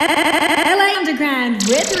LA Underground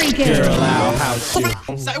with Rican. Girl, I'll house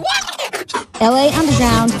you. Say what? LA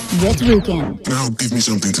Underground with Rican. Now give me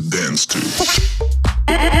something to dance to.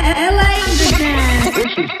 LA Underground.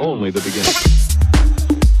 This is only the beginning.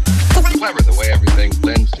 Clever the way everything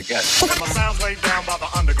blends together. My sounds laid down by the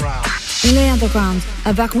underground. LA Underground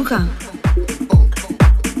avec Rican.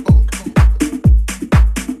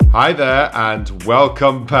 Hi there and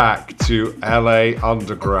welcome back to LA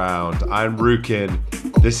Underground. I'm Rukin.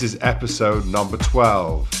 This is episode number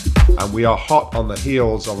 12 and we are hot on the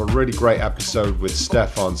heels of a really great episode with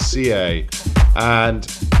Stefan CA. And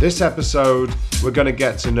this episode we're going to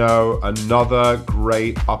get to know another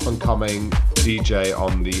great up and coming DJ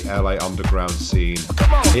on the LA Underground scene.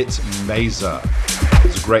 It's Meza.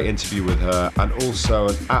 It's a great interview with her and also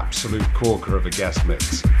an absolute corker of a guest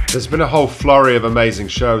mix. There's been a whole flurry of amazing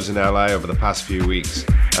shows in LA over the past few weeks,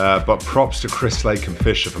 but props to Chris Lake and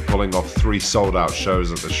Fisher for pulling off 3 sold-out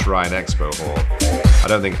shows at the Shrine Expo Hall. I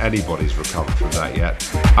don't think anybody's recovered from that yet.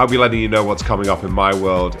 I'll be letting you know what's coming up in my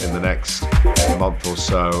world in the next month or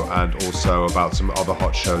so, and also about some other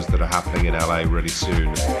hot shows that are happening in LA really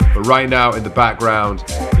soon. But right now in the background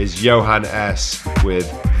is Johan S. with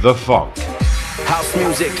The Funk. House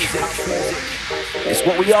music is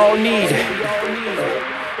what we all need.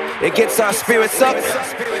 It gets our spirits up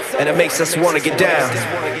and it makes us want to get down.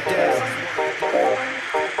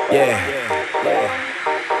 Yeah,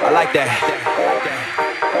 I like that.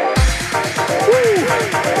 Woo.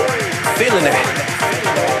 Feeling that.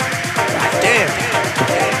 God damn.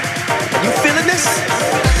 Are you feeling this?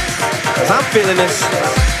 Cause I'm feeling this.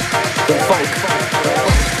 The funk.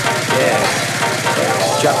 Yeah.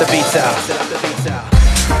 Drop the beats out.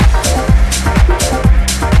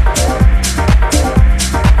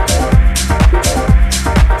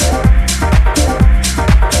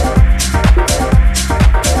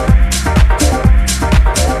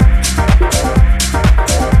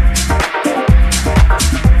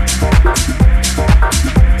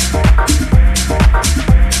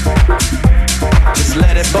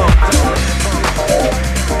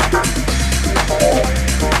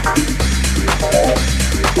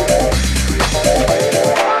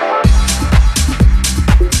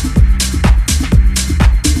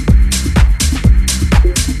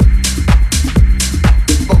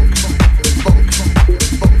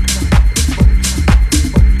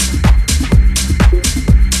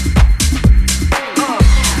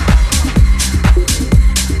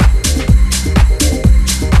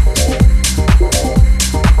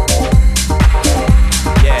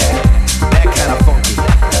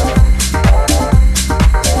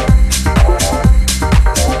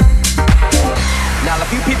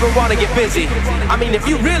 Busy. I mean, if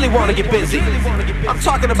you really want to get busy, I'm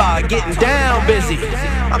talking about getting down busy.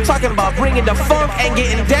 I'm talking about bringing the funk and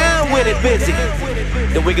getting down with it busy.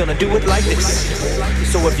 Then we're gonna do it like this.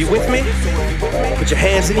 So if you with me, put your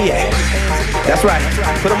hands in the air. That's right,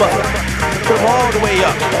 put them up. Put them all the way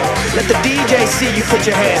up. Let the DJ see you put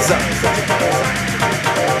your hands up.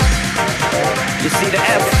 You see the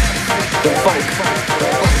F, the funk.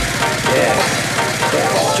 Yeah.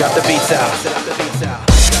 Drop the beats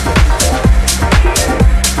out.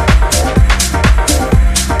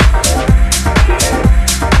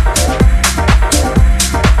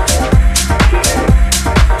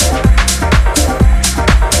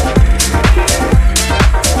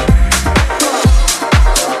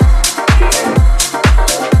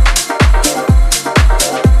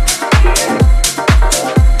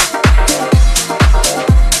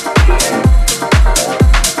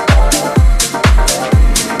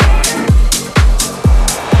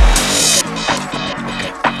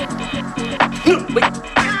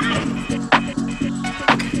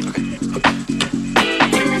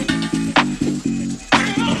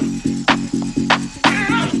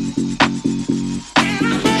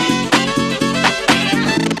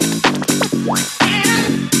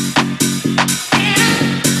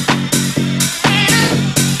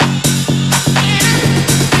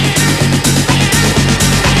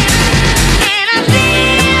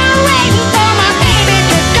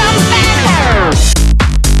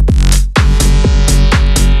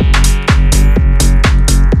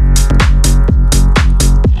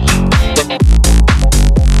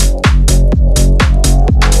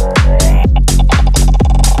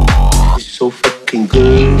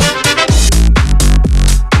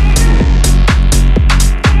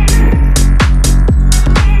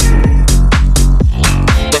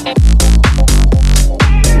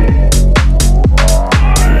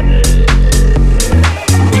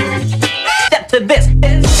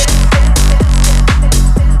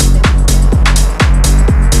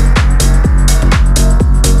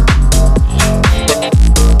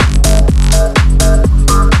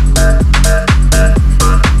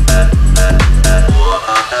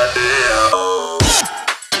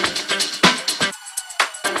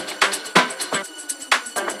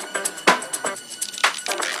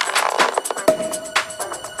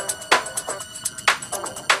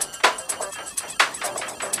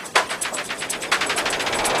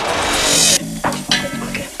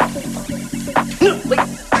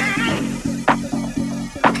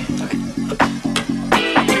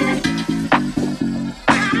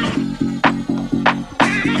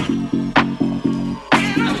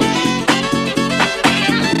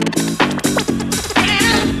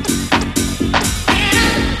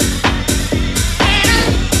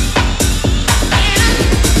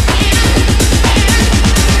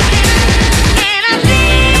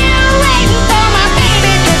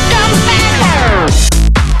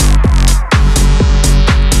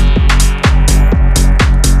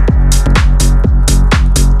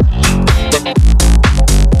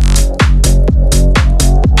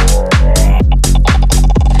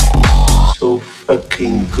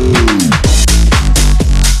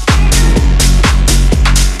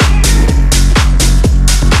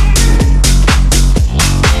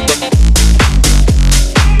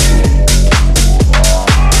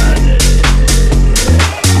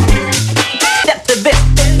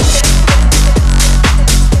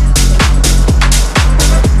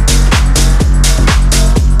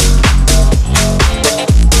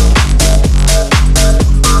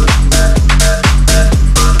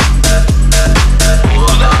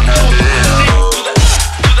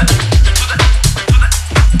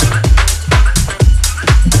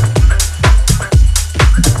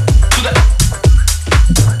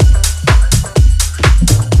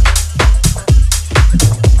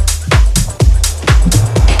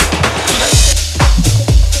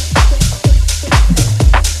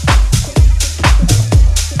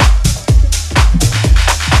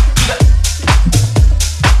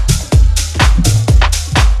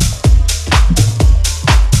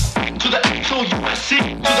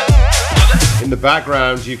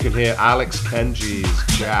 background, you can hear Alex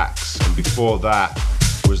Kenji's Jax, and before that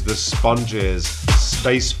was the Sponges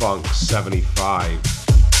Space Funk 75.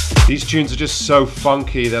 These tunes are just so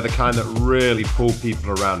funky, they're the kind that really pull people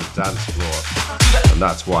around the dance floor, and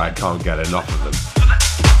that's why I can't get enough of them.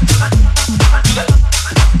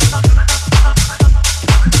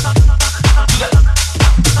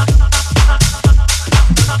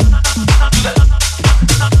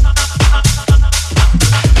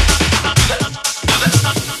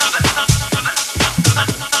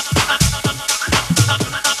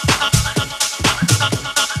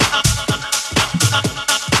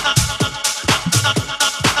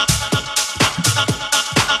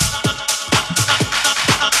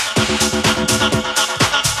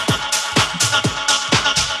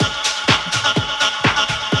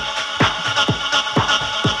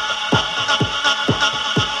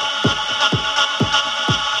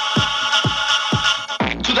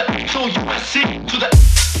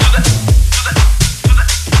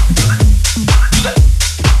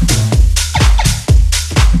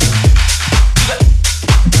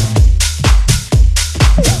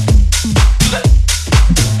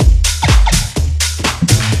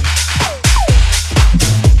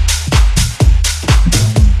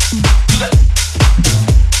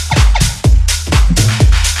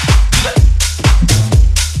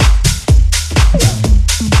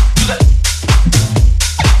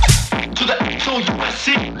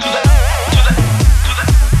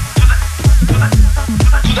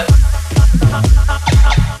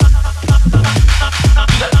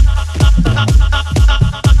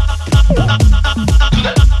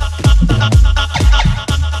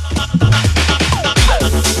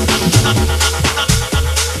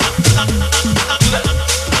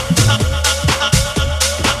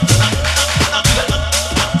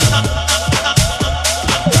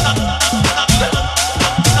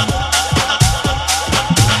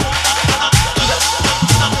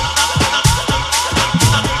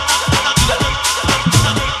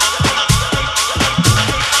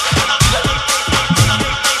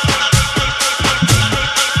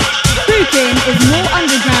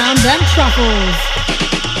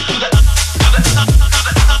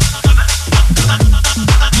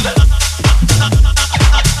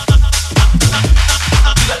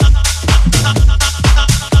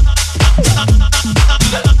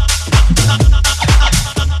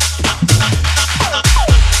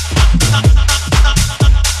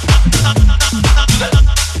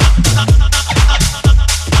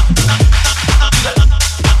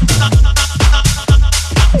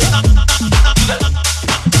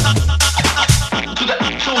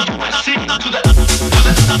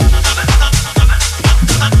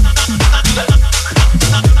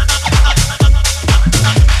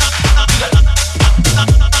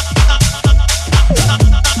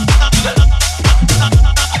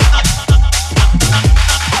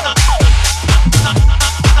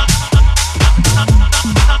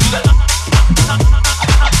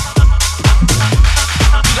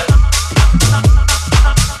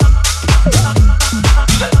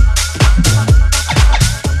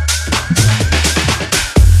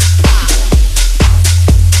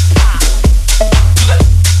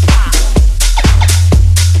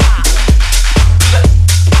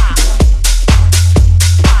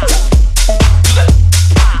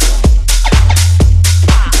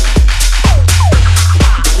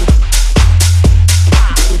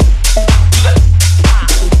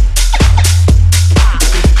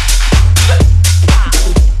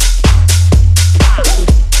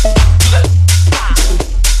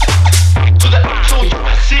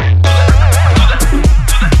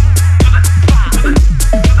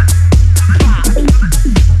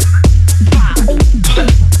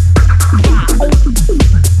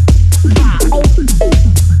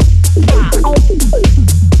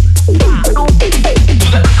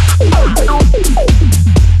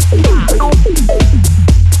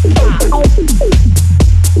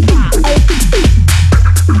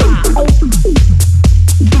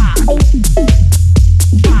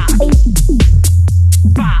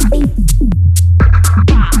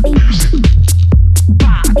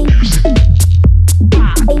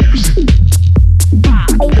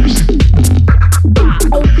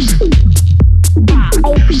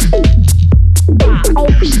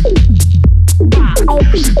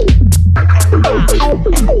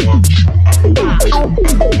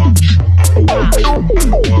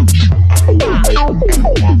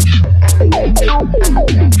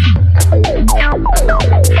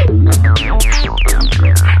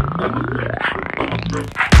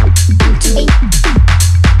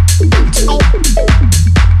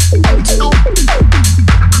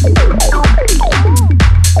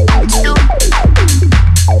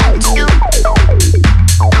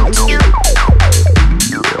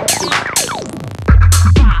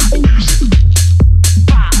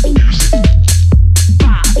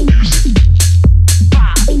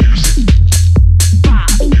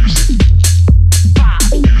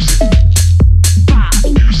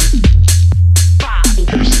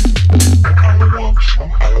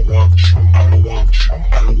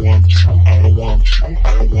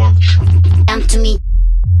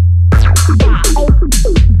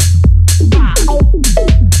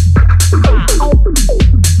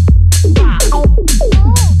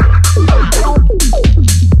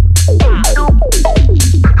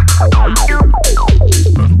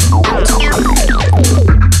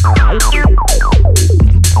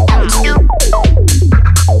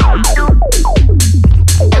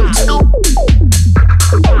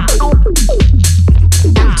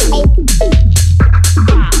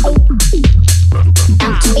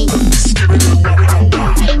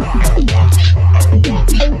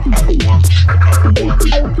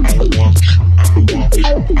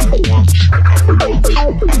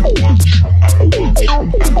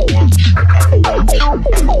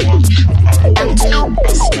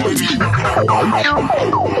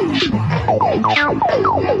 The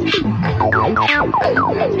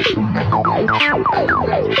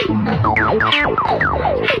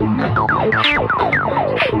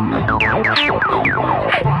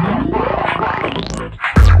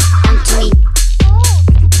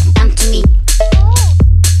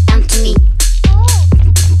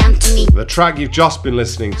track you've just been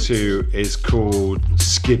listening to is called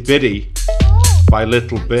Skibidi by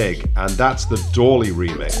Little Big, and that's the Dawley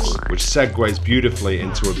remix, which segues beautifully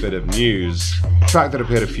into a bit of news. A track that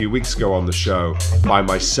appeared a few weeks ago on the show by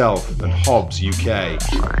myself and Hobbs UK,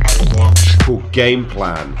 called Game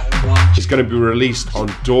Plan. It's going to be released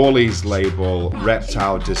on Dawley's label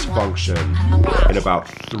Reptile Dysfunction in about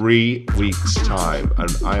 3 weeks' time,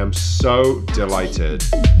 and I am so delighted.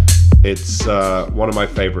 It's one of my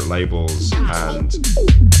favorite labels, and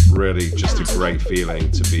really just a great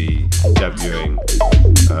feeling to be debuting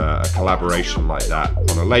a collaboration like that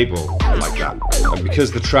on a label like that. And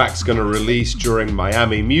because the track's going to release during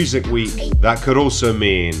Miami Music Week, that could also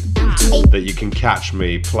mean that you can catch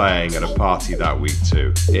me playing at a party that week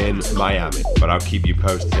too in Miami. But I'll keep you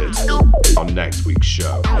posted on next week's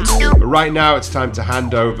show. But right now it's time to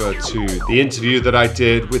hand over to the interview that I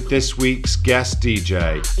did with this week's guest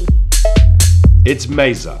DJ. It's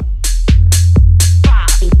Meza.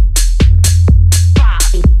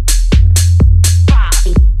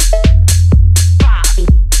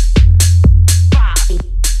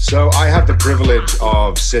 So I have the privilege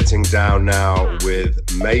of sitting down now with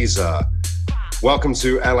Meza. Welcome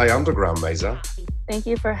to LA Underground, Meza. Thank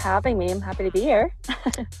you for having me. I'm happy to be here.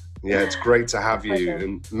 Yeah, it's great to have you.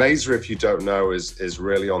 And Meza, if you don't know, is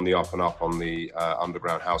really on the up and up on the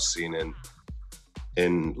underground house scene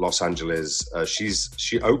in Los Angeles.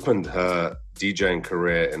 She opened her DJing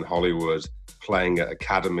career in Hollywood playing at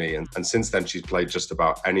Academy, and since then she's played just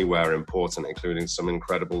about anywhere important, including some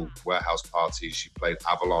incredible warehouse parties. She played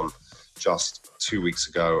Avalon just 2 weeks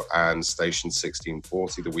ago and Station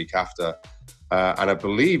 1640 the week after. And I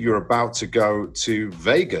believe you're about to go to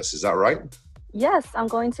Vegas, is that right? Yes, I'm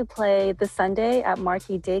going to play this Sunday at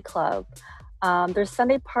Marquee Day Club. Their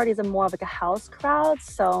Sunday parties are more of like a house crowd,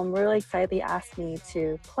 so I'm really excited they asked me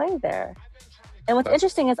to play there. And what's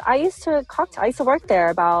interesting is I used to work there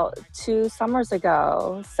about 2 summers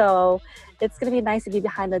ago, so it's going to be nice to be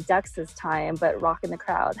behind the decks this time, but rocking the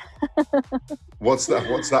crowd. What's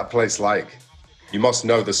that place like? You must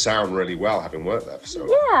know the sound really well, having worked there for so long.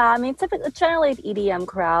 Yeah, I mean, generally an EDM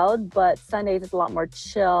crowd, but Sundays is a lot more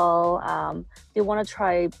chill. They want to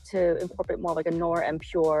try to incorporate more like a Nora En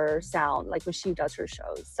Pure sound, like when she does her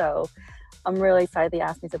shows. So I'm really excited they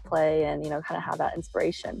asked me to play and, kind of have that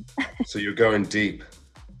inspiration. So you're going deep.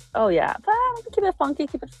 Oh, yeah. But keep it funky,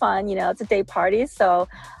 keep it fun. It's a day party, so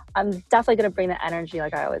I'm definitely going to bring the energy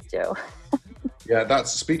like I always do. Yeah,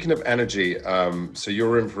 that's speaking of energy. So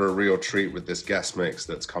you're in for a real treat with this guest mix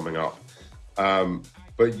that's coming up.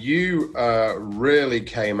 But you really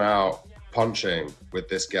came out punching with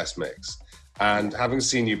this guest mix. And having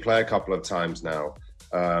seen you play a couple of times now,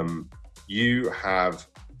 you have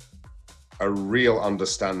a real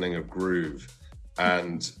understanding of groove,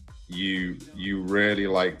 and you really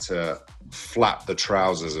like to flap the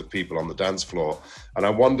trousers of people on the dance floor. And I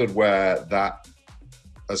wondered where that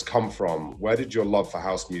has come from. Where did your love for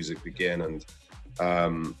house music begin,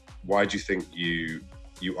 and why do you think you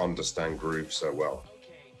understand groove so well?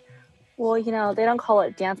 Well, they don't call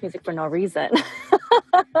it dance music for no reason.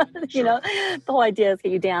 Sure. The whole idea is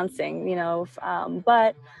get you dancing,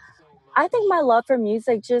 but I think my love for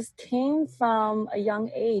music just came from a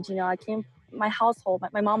young age. My household,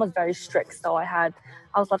 my mom was very strict, so I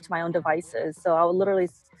was left to my own devices. So I would literally,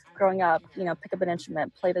 growing up, pick up an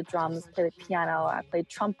instrument, play the drums, play the piano, I played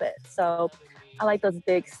trumpet. So I like those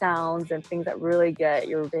big sounds and things that really get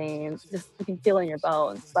your veins, just you can feel it in your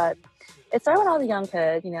bones. But it started when I was a young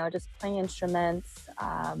kid, just playing instruments,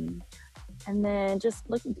 and then just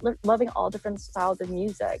loving all different styles of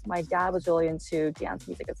music. My dad was really into dance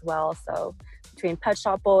music as well. So between Pet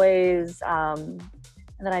Shop Boys, and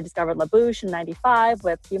then I discovered La Bouche in '95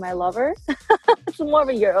 with Be My Lover. It's more of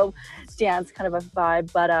a Euro dance kind of a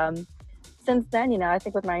vibe. But since then, I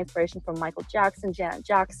think with my inspiration from Michael Jackson, Janet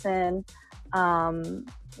Jackson,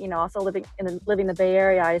 also living in the Bay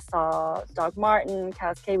Area, I saw Doc Martin,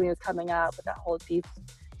 Cascade when he was coming up with that whole deep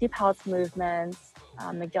house movement,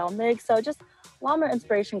 Miguel Mig. So just a lot more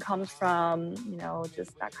inspiration comes from,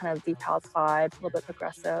 just that kind of deep house vibe, a little bit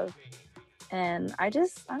progressive. And I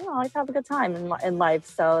like to have a good time in life.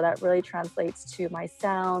 So that really translates to my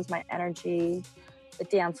sounds, my energy, the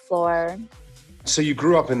dance floor. So you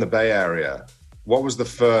grew up in the Bay Area. What was the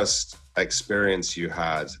first experience you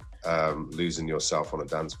had losing yourself on a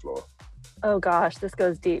dance floor? Oh gosh, this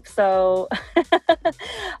goes deep. So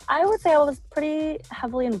I would say I was pretty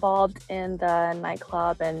heavily involved in the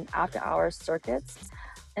nightclub and after hours circuits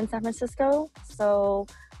in San Francisco. So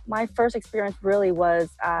my first experience really was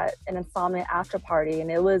at an Insomnia after party, and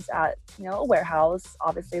it was at, a warehouse.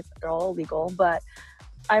 Obviously, they're all illegal, but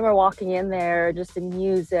I remember walking in there, just the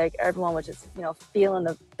music, everyone was just, they're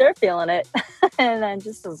feeling it. And then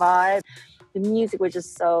just the vibe. The music was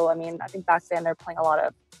just so, I think back then they're playing a lot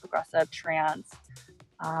of progressive trance.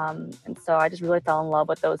 And so I just really fell in love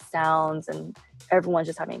with those sounds, and everyone's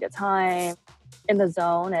just having a good time in the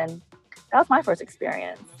zone. And that was my first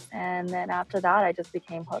experience. And then after that, I just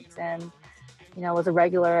became hooked and, was a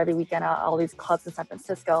regular every weekend at all these clubs in San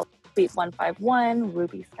Francisco. Beat 151,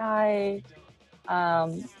 Ruby Sky,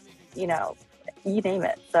 you name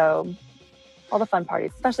it. So all the fun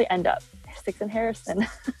parties, especially End Up, Six and Harrison.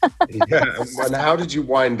 Yeah. And how did you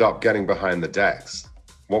wind up getting behind the decks?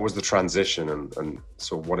 What was the transition and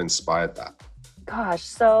so what inspired that? Gosh,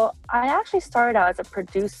 so I actually started out as a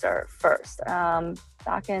producer first.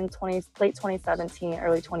 Back in late 2017,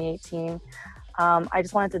 early 2018. I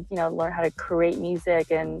just wanted to, learn how to create music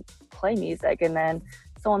and play music. And then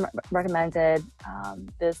someone recommended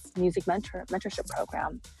this music mentorship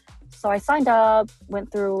program. So I signed up,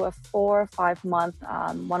 went through a 4 or 5 month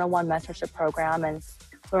one-on-one mentorship program and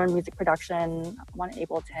learned music production on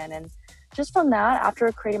Ableton. And just from that,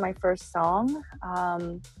 after creating my first song,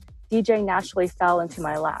 DJing naturally fell into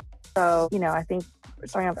my lap. So, I think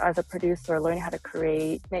starting off as a producer, learning how to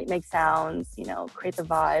create, make sounds, create the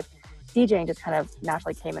vibe, DJing just kind of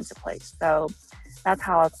naturally came into place. So that's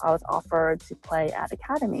how I was offered to play at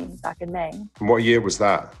Academy back in May. What year was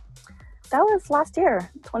that? That was last year,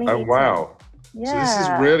 2018. Oh, wow. Yeah. So this is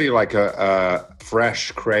really like a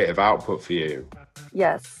fresh creative output for you.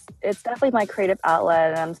 Yes, it's definitely my creative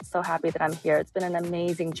outlet, and I'm so happy that I'm here. It's been an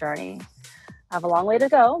amazing journey. I have a long way to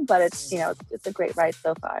go, but it's a great ride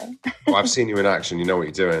so far. Well, I've seen you in action. You know what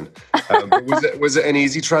you're doing. But was it an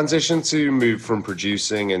easy transition to move from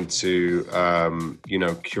producing into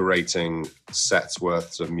curating sets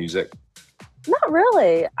worths of music? Not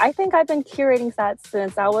really. I think I've been curating sets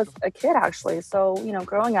since I was a kid, actually. So,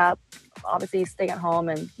 growing up, obviously staying at home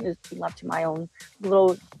and just left to my own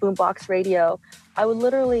little boombox radio, I would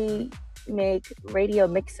literally make radio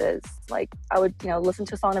mixes. Like I would, listen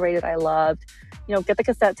to a song on the radio that I loved, get the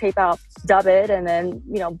cassette tape out, dub it, and then,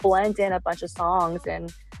 blend in a bunch of songs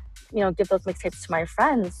and, give those mixtapes to my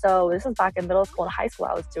friends. So this was back in middle school and high school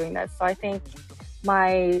I was doing this. So I think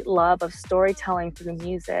my love of storytelling through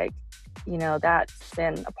music, that's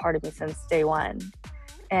been a part of me since day one.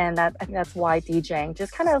 And I think that's why DJing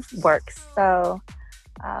just kind of works. So,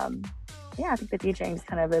 I think the DJing just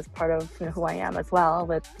kind of is part of who I am as well,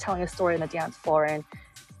 with telling a story on the dance floor and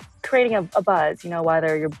creating a buzz,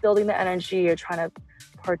 whether you're building the energy or trying to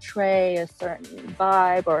portray a certain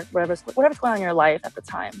vibe or whatever's going on in your life at the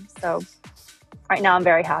time. So right now I'm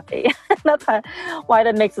very happy. That's why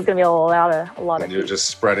the mix is going to be a lot of You're just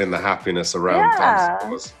spreading the happiness around.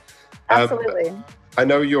 Yeah, absolutely. I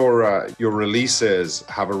know your releases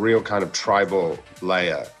have a real kind of tribal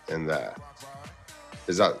layer in there.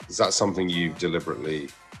 Is that something you've deliberately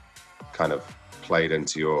kind of played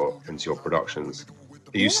into your productions?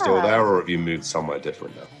 Are you still there, or have you moved somewhere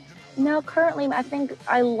different now? No, currently I think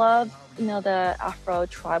I love the Afro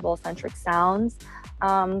tribal centric sounds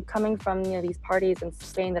coming from these parties in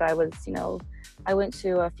Spain that I was I went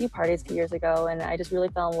to a few parties a few years ago, and I just really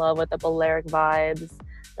fell in love with the Balearic vibes,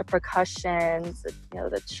 the percussions,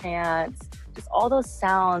 the chants, just all those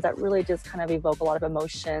sounds that really just kind of evoke a lot of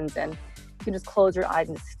emotions, and you can just close your eyes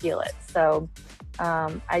and just feel it. So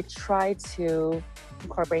I try to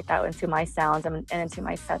incorporate that into my sounds and into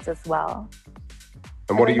my sets as well.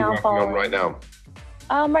 And what are you working on right now?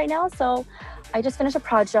 Right now, so I just finished a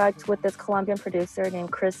project with this Colombian producer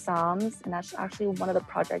named Chris Soms, and that's actually one of the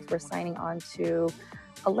projects we're signing on to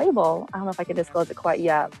a label. I don't know if I can disclose it quite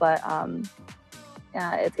yet, but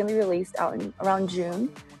it's going to be released out around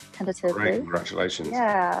June, tentatively. Great, congratulations.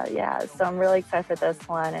 Yeah. So I'm really excited for this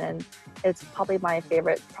one, and it's probably my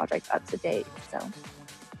favorite project up to date. So.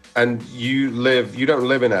 And you don't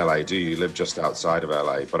live in LA, do you? You live just outside of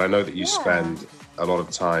LA, but I know that you spend a lot of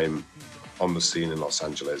time on the scene in Los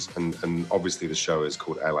Angeles, and obviously the show is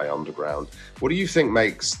called LA Underground. What do you think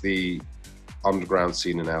makes the underground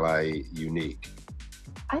scene in LA unique?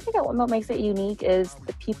 I think what makes it unique is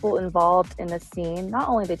the people involved in the scene, not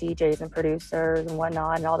only the DJs and producers and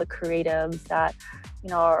whatnot, and all the creatives that,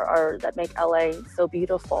 that make LA so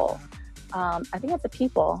beautiful. I think it's the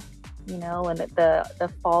people, and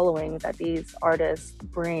the following that these artists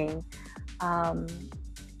bring.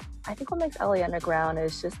 I think what makes LA Underground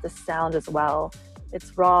is just the sound as well.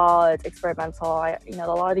 It's raw, it's experimental. A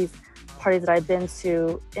lot of these parties that I've been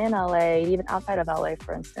to in LA, even outside of LA,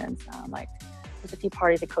 for instance, like there's a few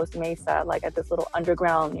parties at Costa Mesa, like at this little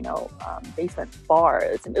underground, basement bar.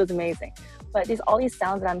 It was amazing. But all these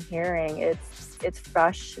sounds that I'm hearing, it's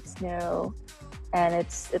fresh, it's new, and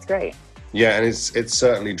it's great. Yeah, and it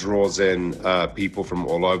certainly draws in people from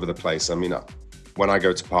all over the place. I mean, when I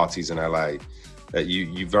go to parties in LA,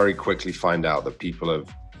 you very quickly find out that people have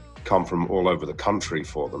come from all over the country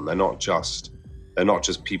for them. They're not just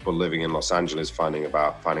people living in Los Angeles finding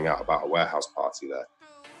out about a warehouse party there.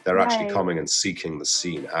 They're actually coming and seeking the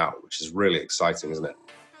scene out, which is really exciting, isn't it?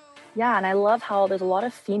 Yeah, and I love how there's a lot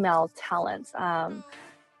of female talent.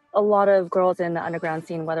 A lot of girls in the underground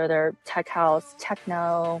scene, whether they're tech house,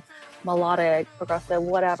 techno, melodic, progressive,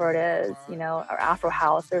 whatever it is, or Afro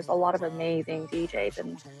house. There's a lot of amazing DJs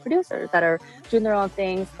and producers that are doing their own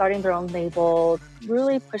thing, starting their own labels,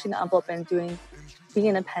 really pushing the envelope and being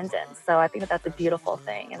independent. So I think that's a beautiful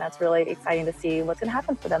thing, and that's really exciting to see what's going to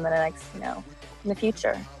happen for them in the next, in the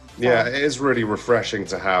future. So. Yeah, it is really refreshing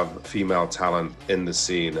to have female talent in the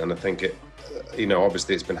scene, and I think it,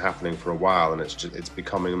 obviously it's been happening for a while, and it's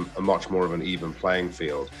becoming a much more of an even playing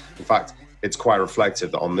field. In fact, it's quite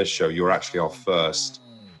reflective that on this show you're actually our first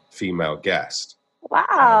female guest.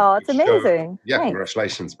 Wow, that's amazing. Yeah, thanks.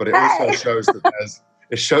 Congratulations. But it also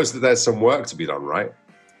shows that there's some work to be done, right?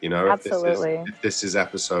 Absolutely. If this is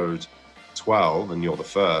episode 12 and you're the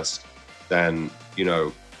first, then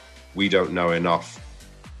we don't know enough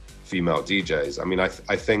female DJs. I mean, I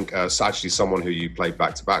think actually someone who you played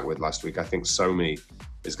back to back with last week, I think Somi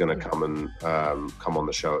is going to come on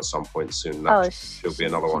the show at some point soon. She'll be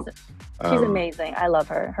another one. She's amazing. I love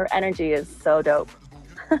her. Her energy is so dope.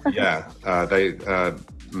 Yeah,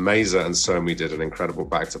 Mesa and Somi did an incredible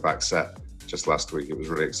back-to-back set just last week. It was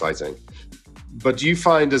really exciting. But do you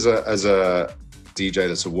find as a DJ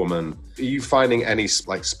that's a woman, are you finding any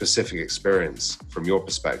specific experience from your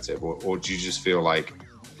perspective, or do you just feel like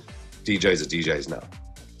DJs are DJs now?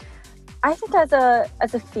 I think as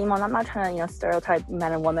a female, I'm not trying to stereotype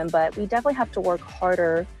men and women, but we definitely have to work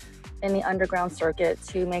harder in the underground circuit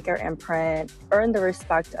to make our imprint, earn the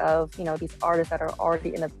respect of these artists that are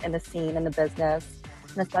already in the scene, in the business,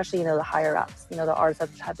 and especially the higher ups, the artists that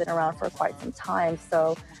have been around for quite some time.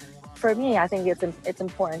 So for me, I think it's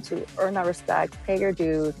important to earn that respect, pay your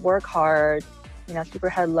dues, work hard, keep your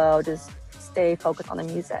head low, just stay focused on the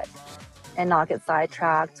music and not get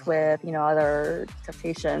sidetracked with other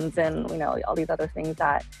temptations and all these other things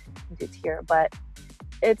that you did here. But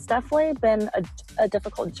it's definitely been a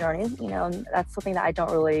difficult journey. That's something that I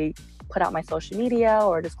don't really put out my social media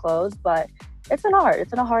or disclose, but it's been hard.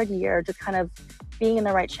 It's been a hard year, just kind of being in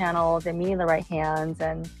the right channels and meeting the right hands,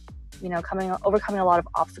 and overcoming a lot of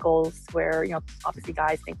obstacles where obviously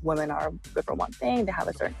guys think women are good for one thing, they have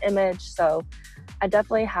a certain image. So I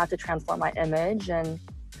definitely had to transform my image and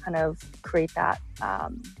kind of create that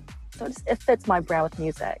so it fits my brand with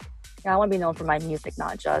music. I want to be known for my music,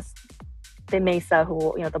 not just the Mesa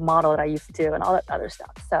the model that I used to do and all that other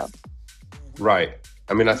stuff. So right.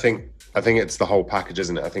 I mean, I think it's the whole package,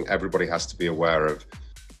 isn't it? I think everybody has to be aware of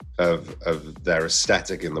their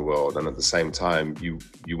aesthetic in the world, and at the same time you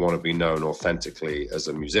want to be known authentically as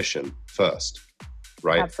a musician first,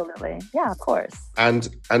 right? Absolutely. Yeah, of course. And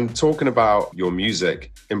talking about your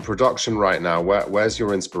music in production right now, where's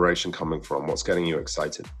your inspiration coming from? What's getting you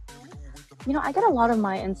excited? I get a lot of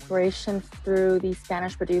my inspiration through these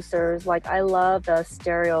Spanish producers. Like, I love the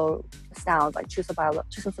stereo sounds like Chusa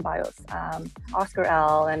Ceballos, Oscar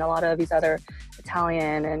L, and a lot of these other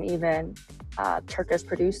Italian and even Turkish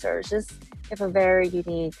producers. Just have a very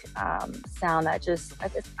unique sound that I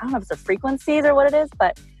don't know if it's the frequencies or what it is,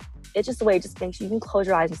 but it's just the way it just makes you can close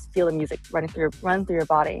your eyes and just feel the music run through your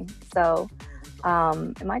body. So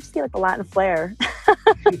it might just be like the Latin flair.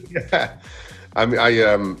 Yeah. I mean,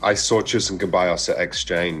 I saw Chusa Ceballos at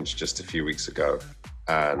Exchange just a few weeks ago,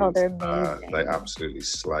 and they're amazing. They absolutely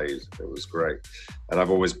slayed. It was great. And I've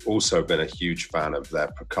always also been a huge fan of their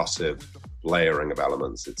percussive layering of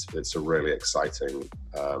elements. It's a really exciting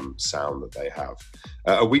sound that they have.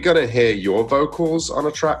 Are we going to hear your vocals on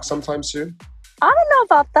a track sometime soon? I don't know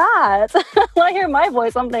about that. When I hear my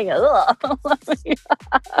voice, I'm thinking, ugh.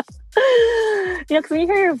 Because when you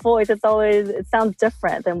hear your voice, it sounds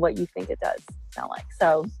different than what you think it does sound like.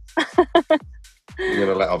 So you're going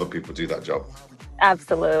to let other people do that job?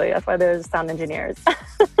 Absolutely. That's why there's sound engineers.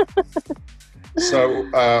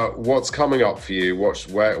 So what's coming up for you?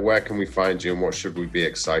 Where can we find you, and what should we be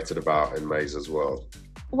excited about in Mesa's world?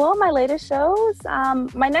 Well, my latest shows,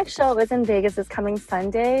 my next show is in Vegas this coming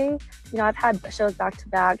Sunday. You know, I've had shows back to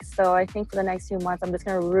back, so I think for the next few months, I'm just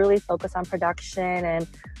going to really focus on production and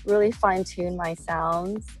really fine tune my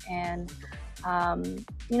sounds. And,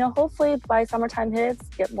 you know, hopefully by summertime hits,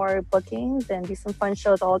 get more bookings and do some fun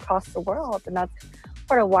shows all across the world. And that's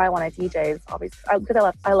part of why I want to DJ, is obviously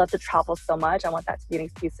because I love to travel so much. I want that to be an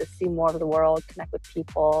excuse to see more of the world, connect with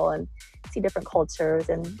people, and see different cultures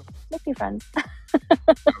and make new friends.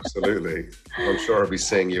 Absolutely. I'm sure I'll be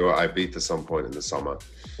seeing you at Ibiza some point in the summer.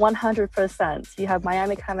 100%. You have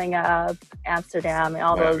Miami coming up, Amsterdam, and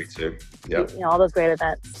all those. Too. Yeah. You know, all those great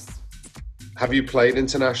events. Have you played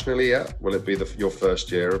internationally yet? Will it be your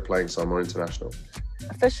first year of playing somewhere international?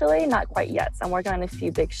 Officially, not quite yet. So I'm working on a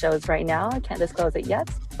few big shows right now. I can't disclose it yet,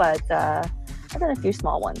 but I've done a few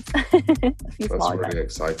small ones. That's really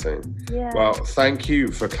exciting. Yeah. Well, thank you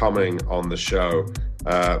for coming on the show.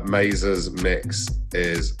 Mazer's mix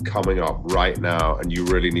is coming up right now, and you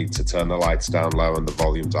really need to turn the lights down low and the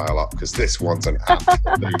volume dial up, because this one's an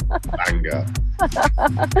absolute banger.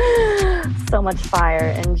 So much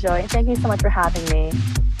fire. Enjoy. Thank you so much for having me.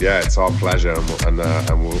 Yeah, it's our pleasure,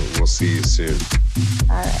 and we'll see you soon.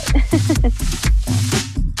 All right.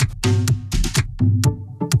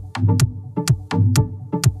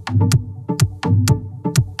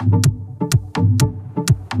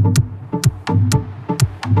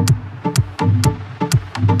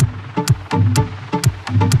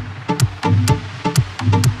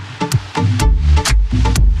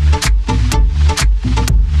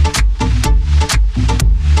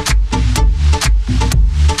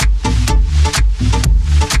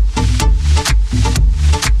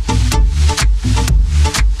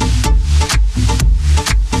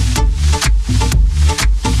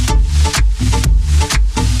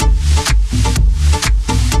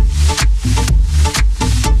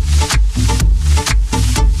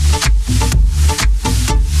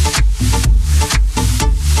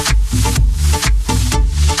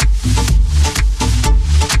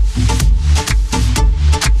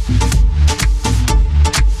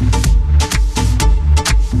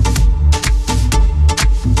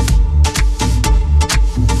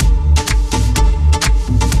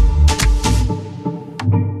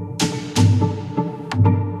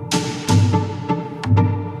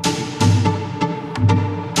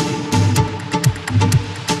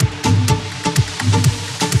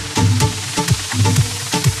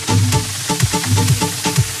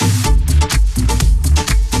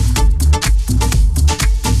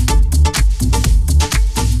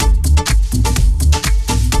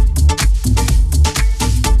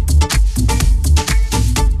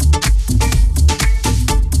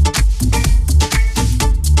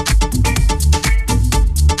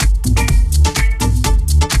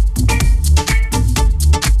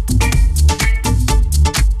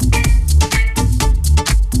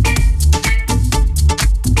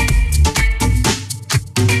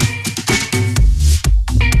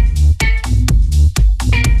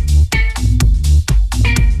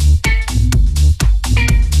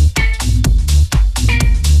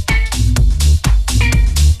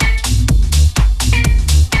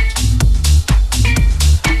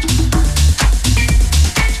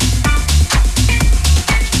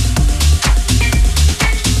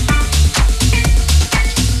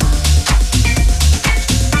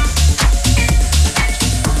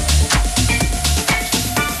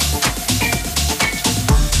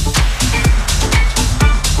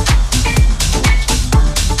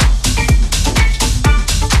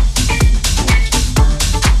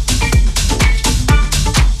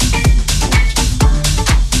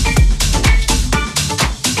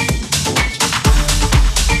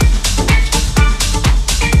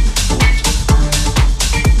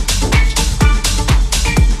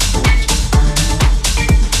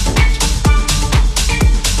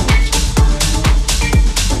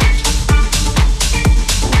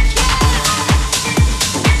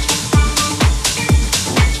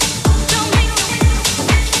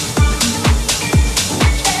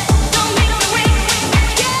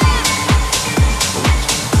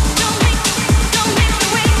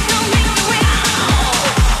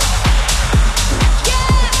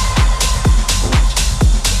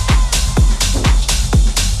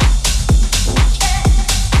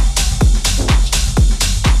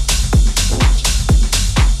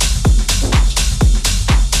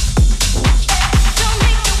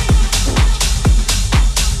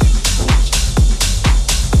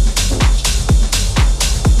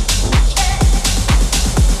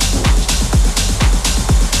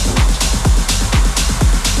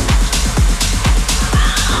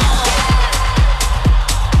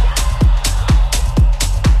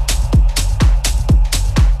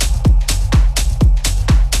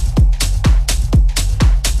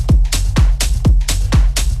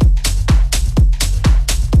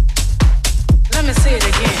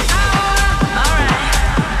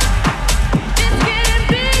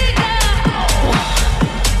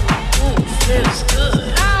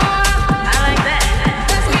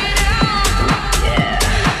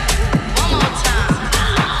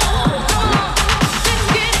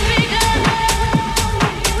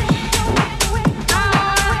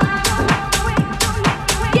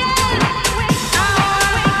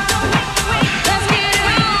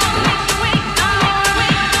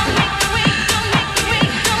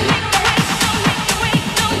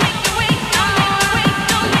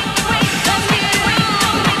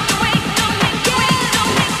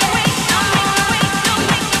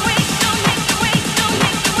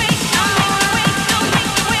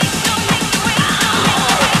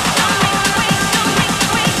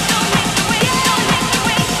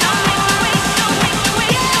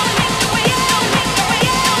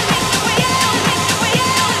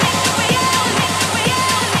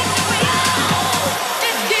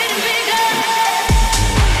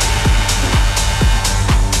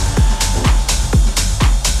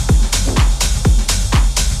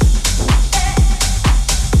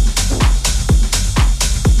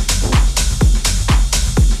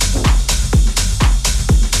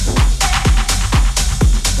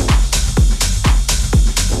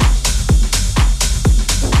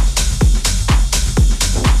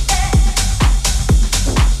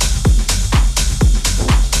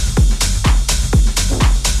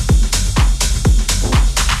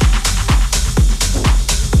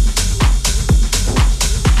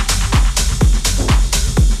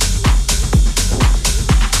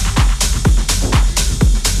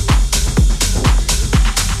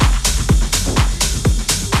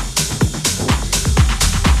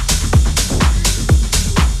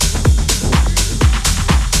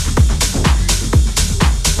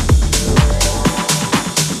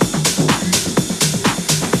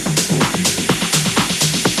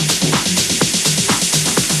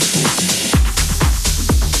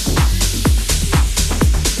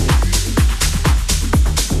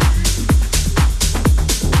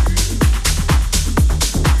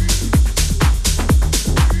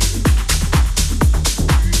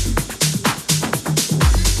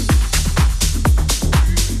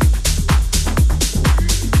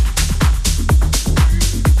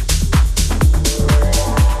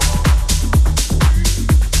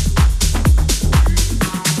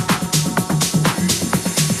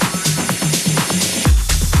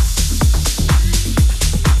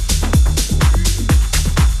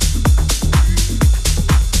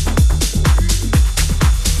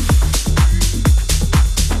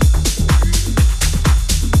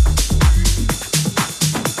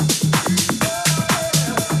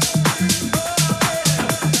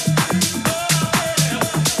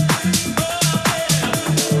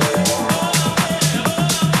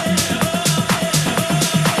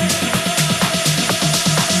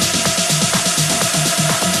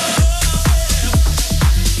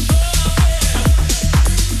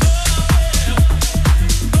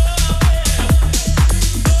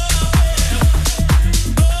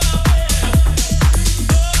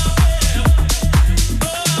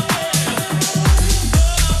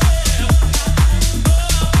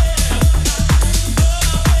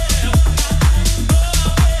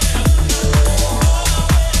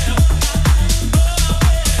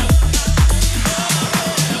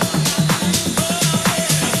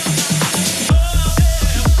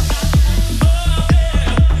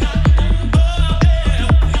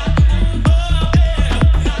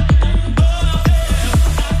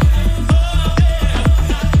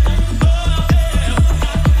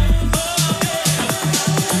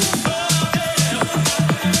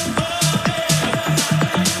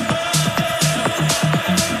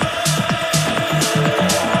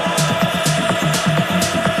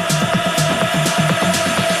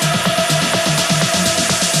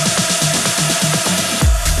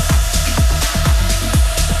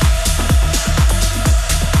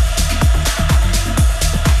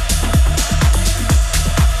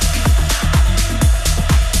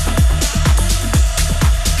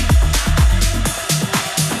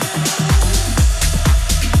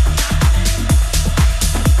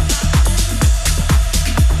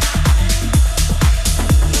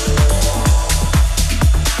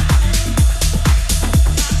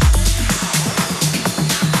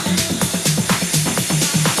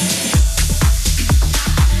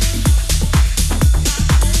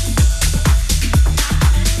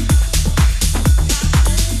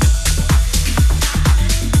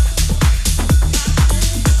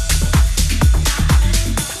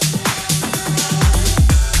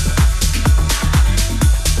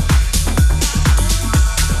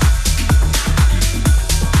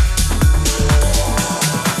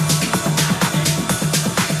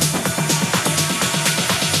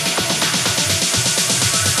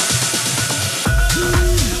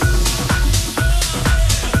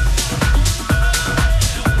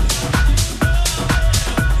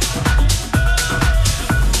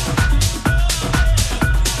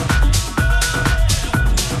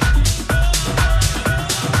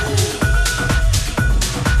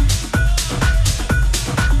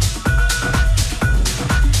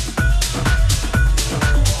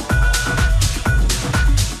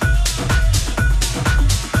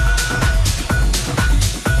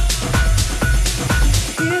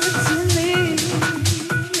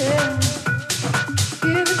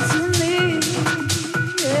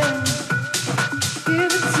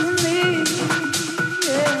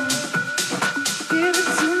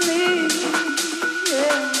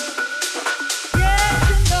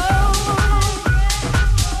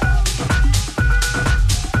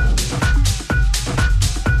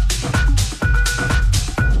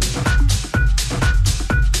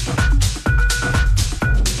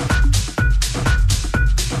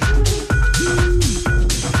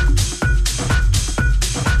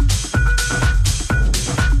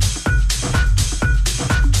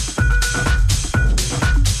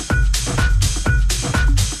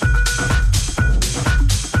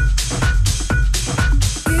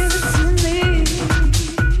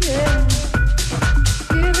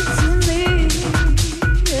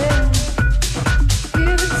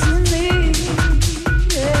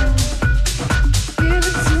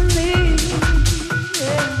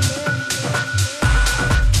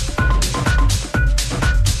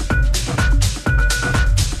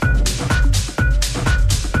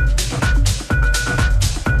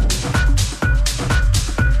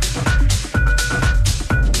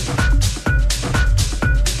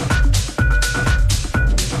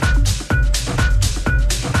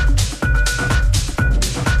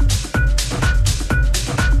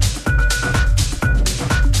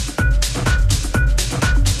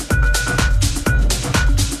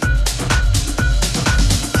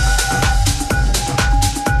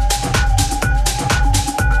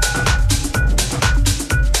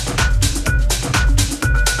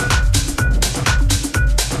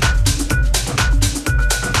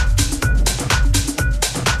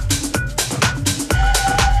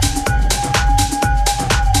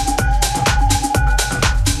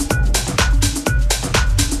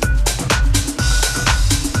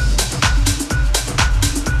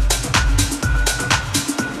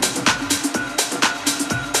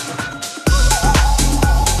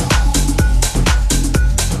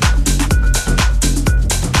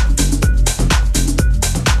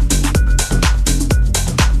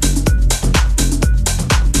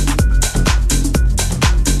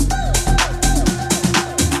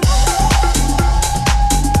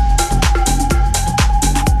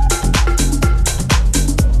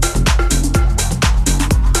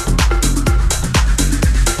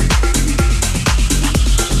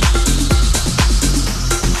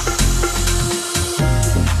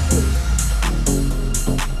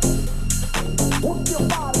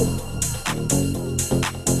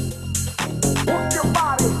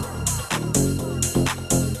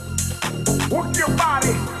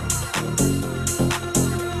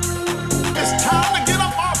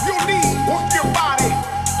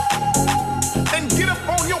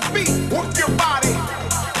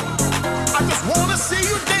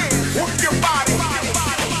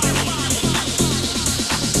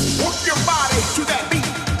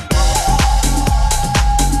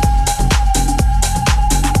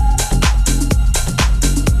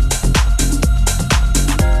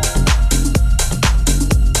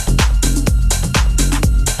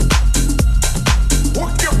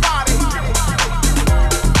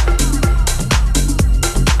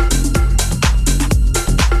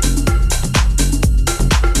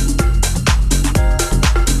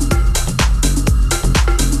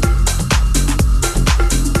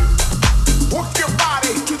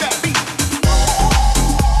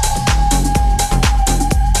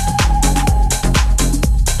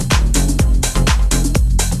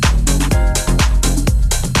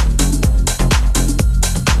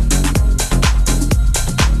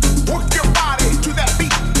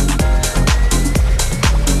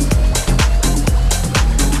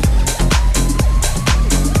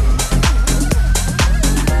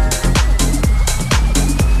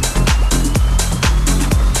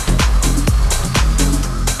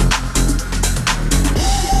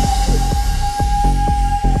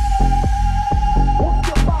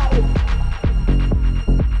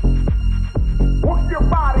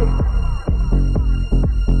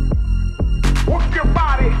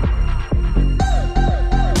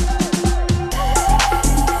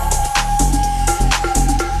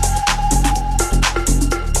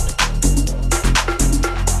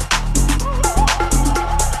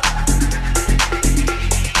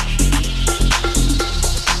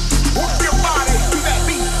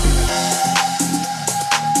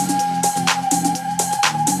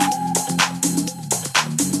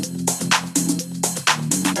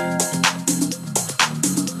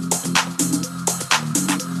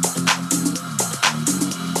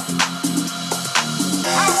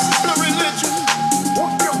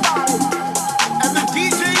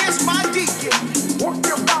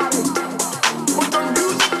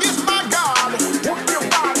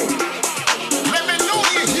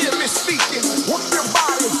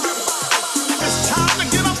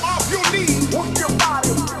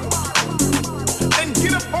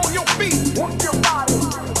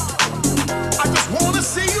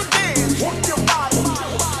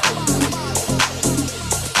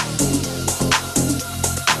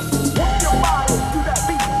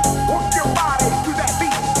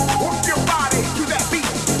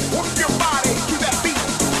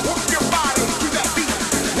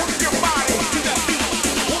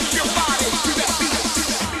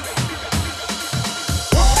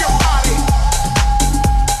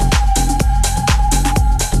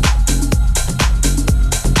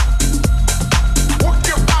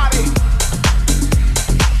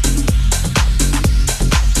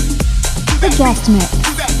 Guest Mix.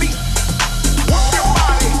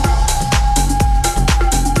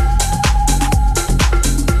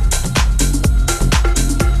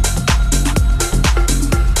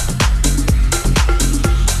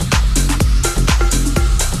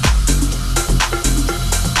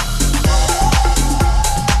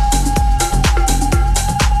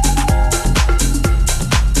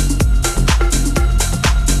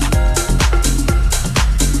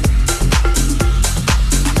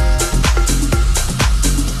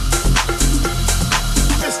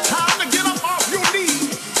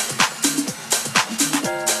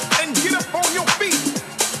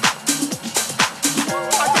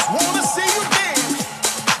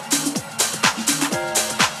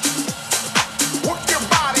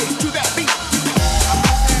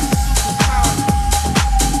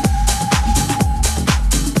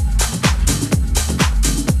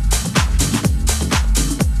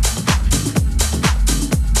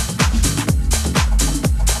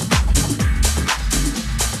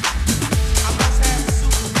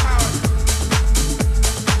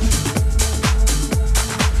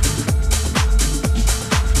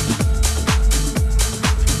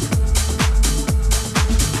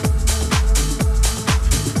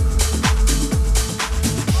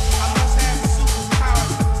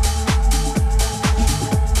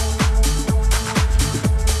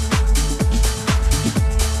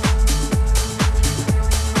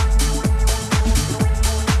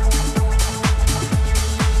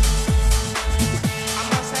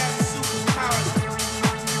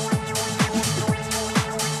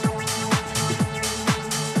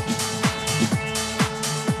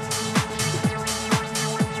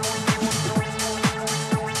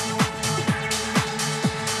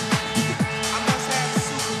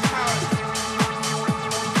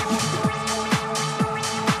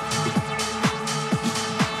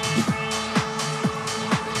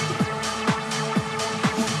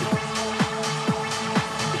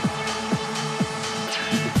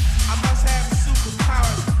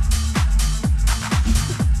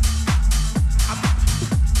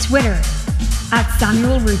 Twitter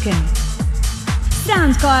 @SamuelRukin.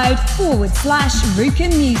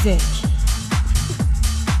 SoundCloud/Rukin Music.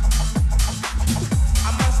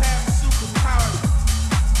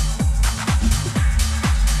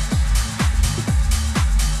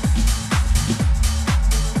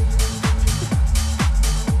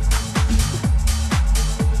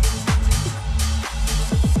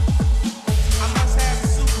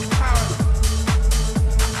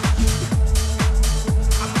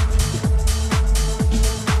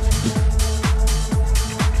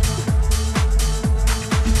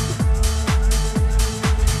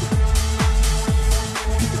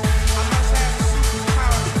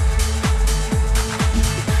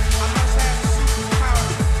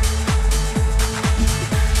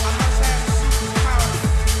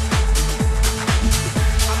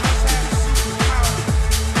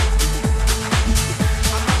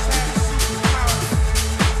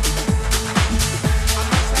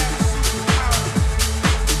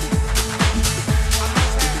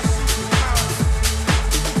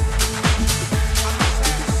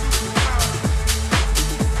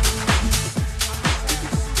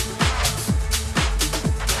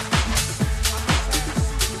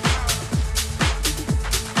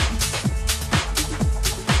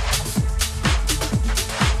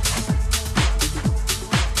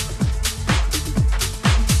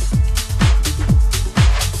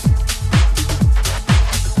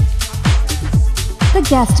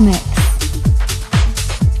 Guest mix.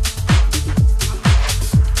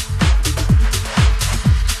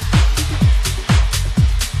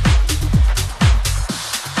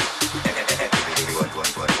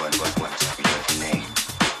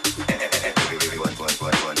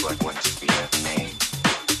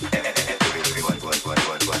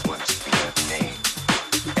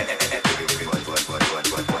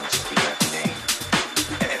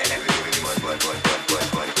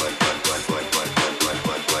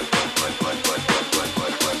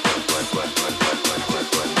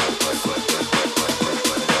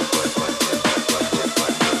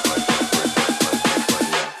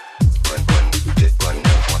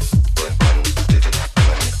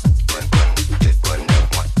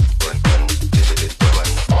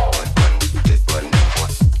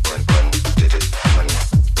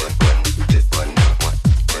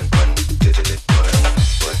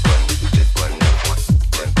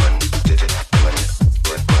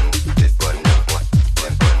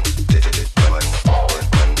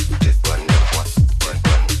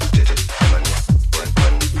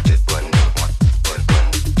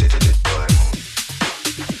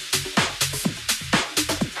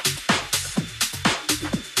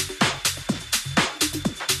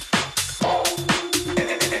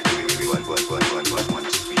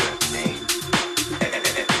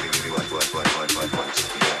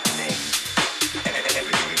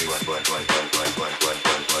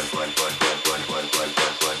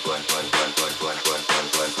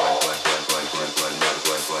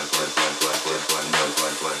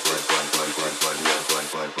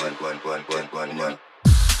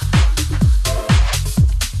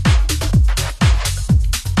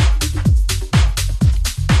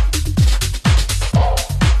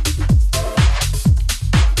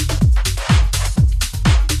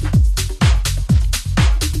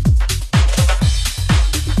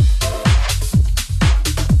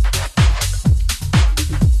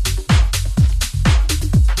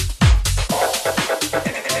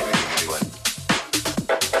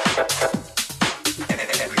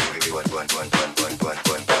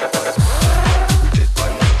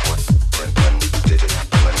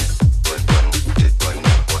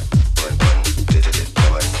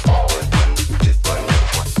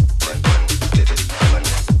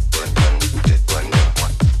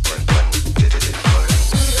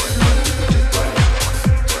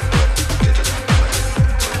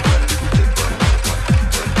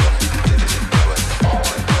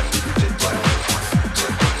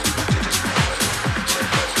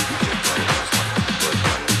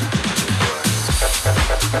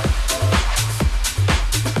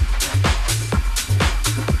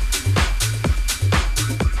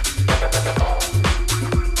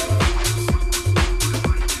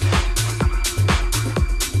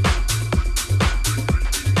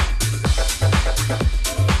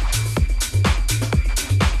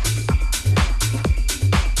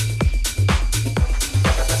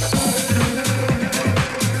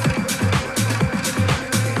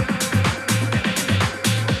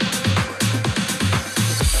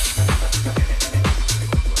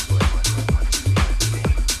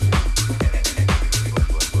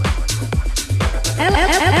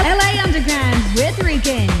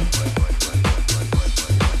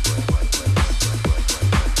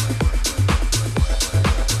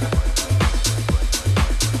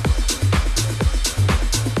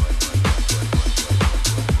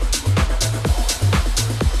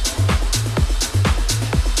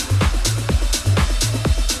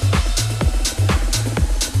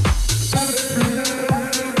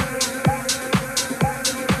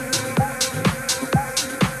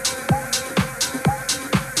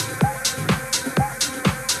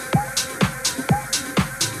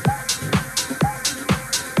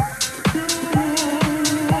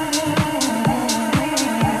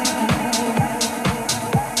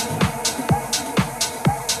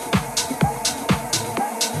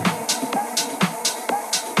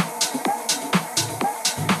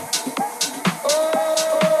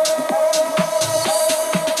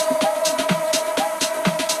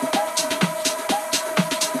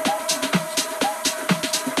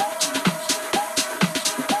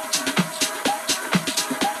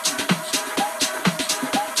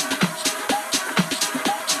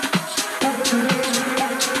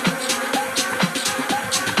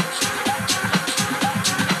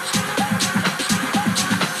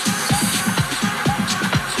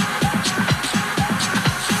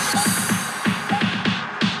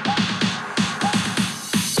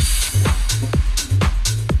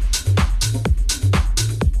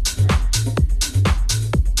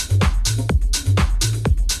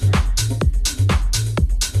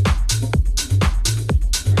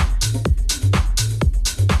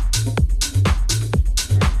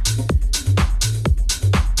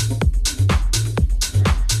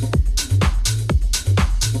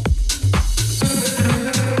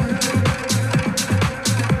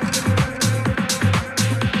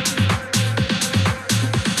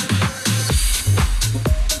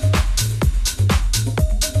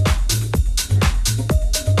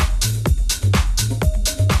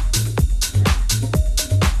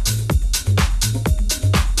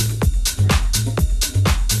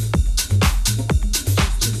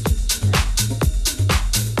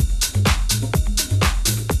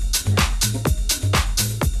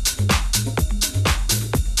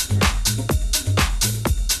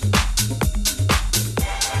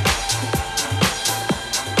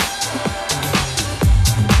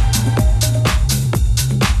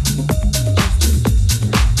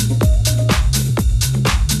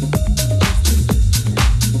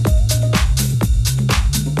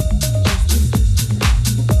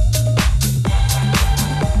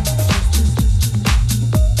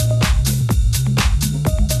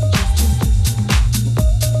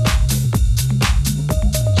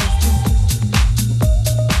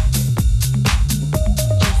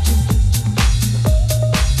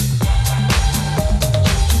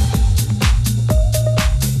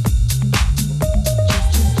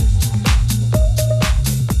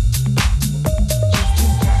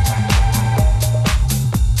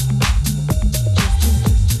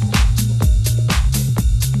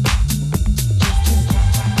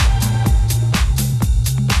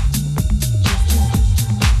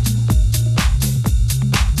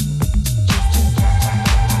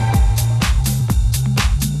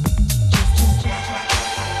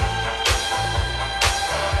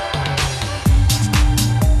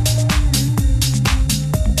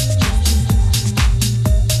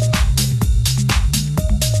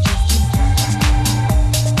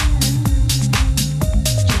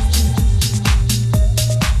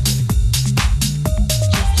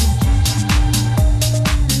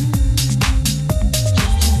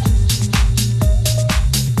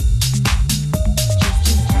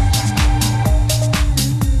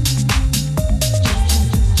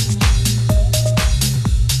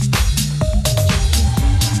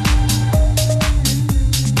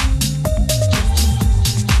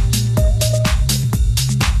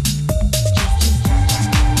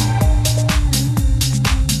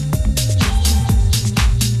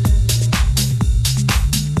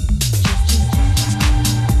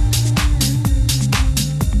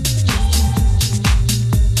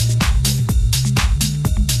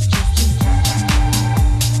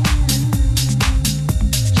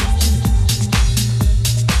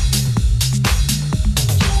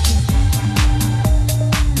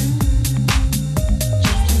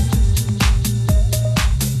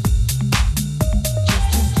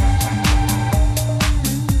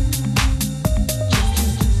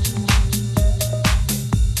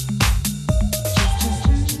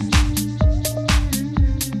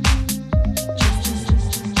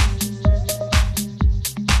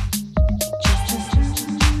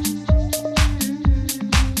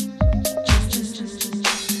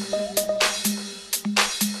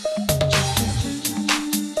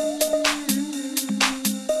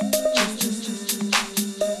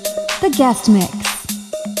 The Guest Mix.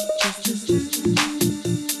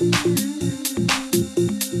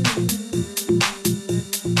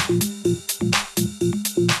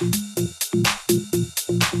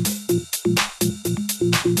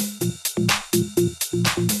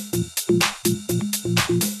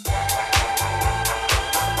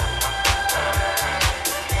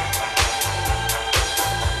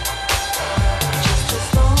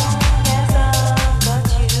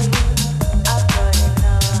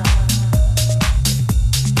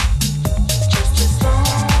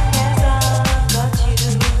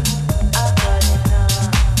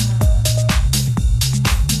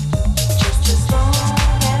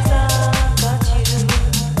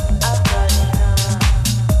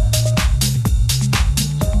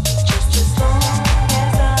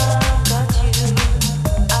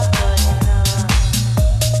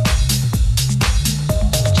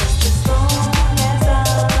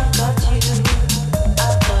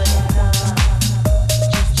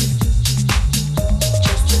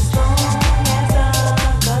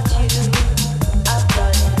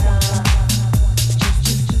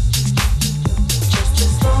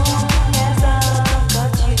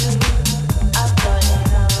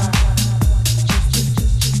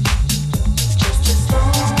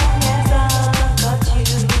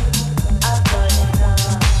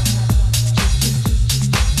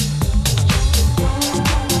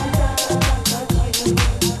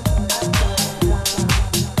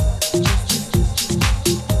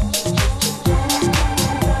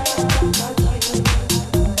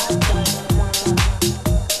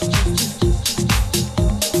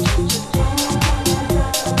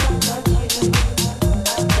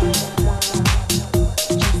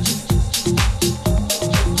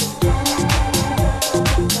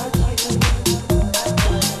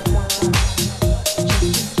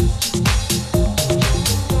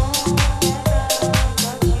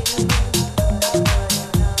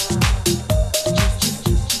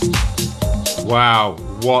 Wow,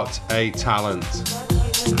 what a talent.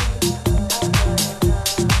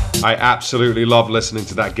 I absolutely love listening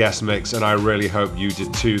to that guest mix, and I really hope you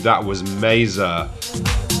did too. That was Meza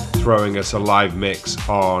throwing us a live mix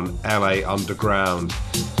on LA Underground.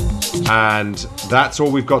 And that's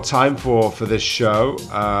all we've got time for this show.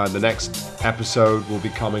 The next episode will be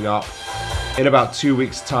coming up in about 2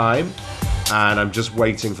 weeks' time. And I'm just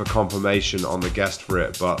waiting for confirmation on the guest for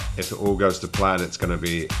it. But if it all goes to plan, it's going to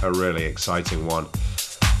be a really exciting one.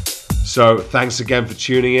 So thanks again for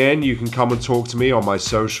tuning in. You can come and talk to me on my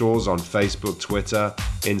socials, on Facebook, Twitter,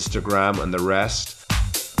 Instagram, and the rest.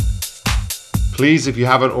 Please, if you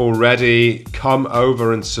haven't already, come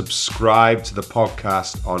over and subscribe to the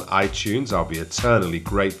podcast on iTunes. I'll be eternally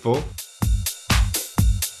grateful.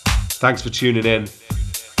 Thanks for tuning in.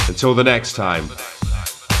 Until the next time.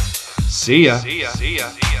 See ya.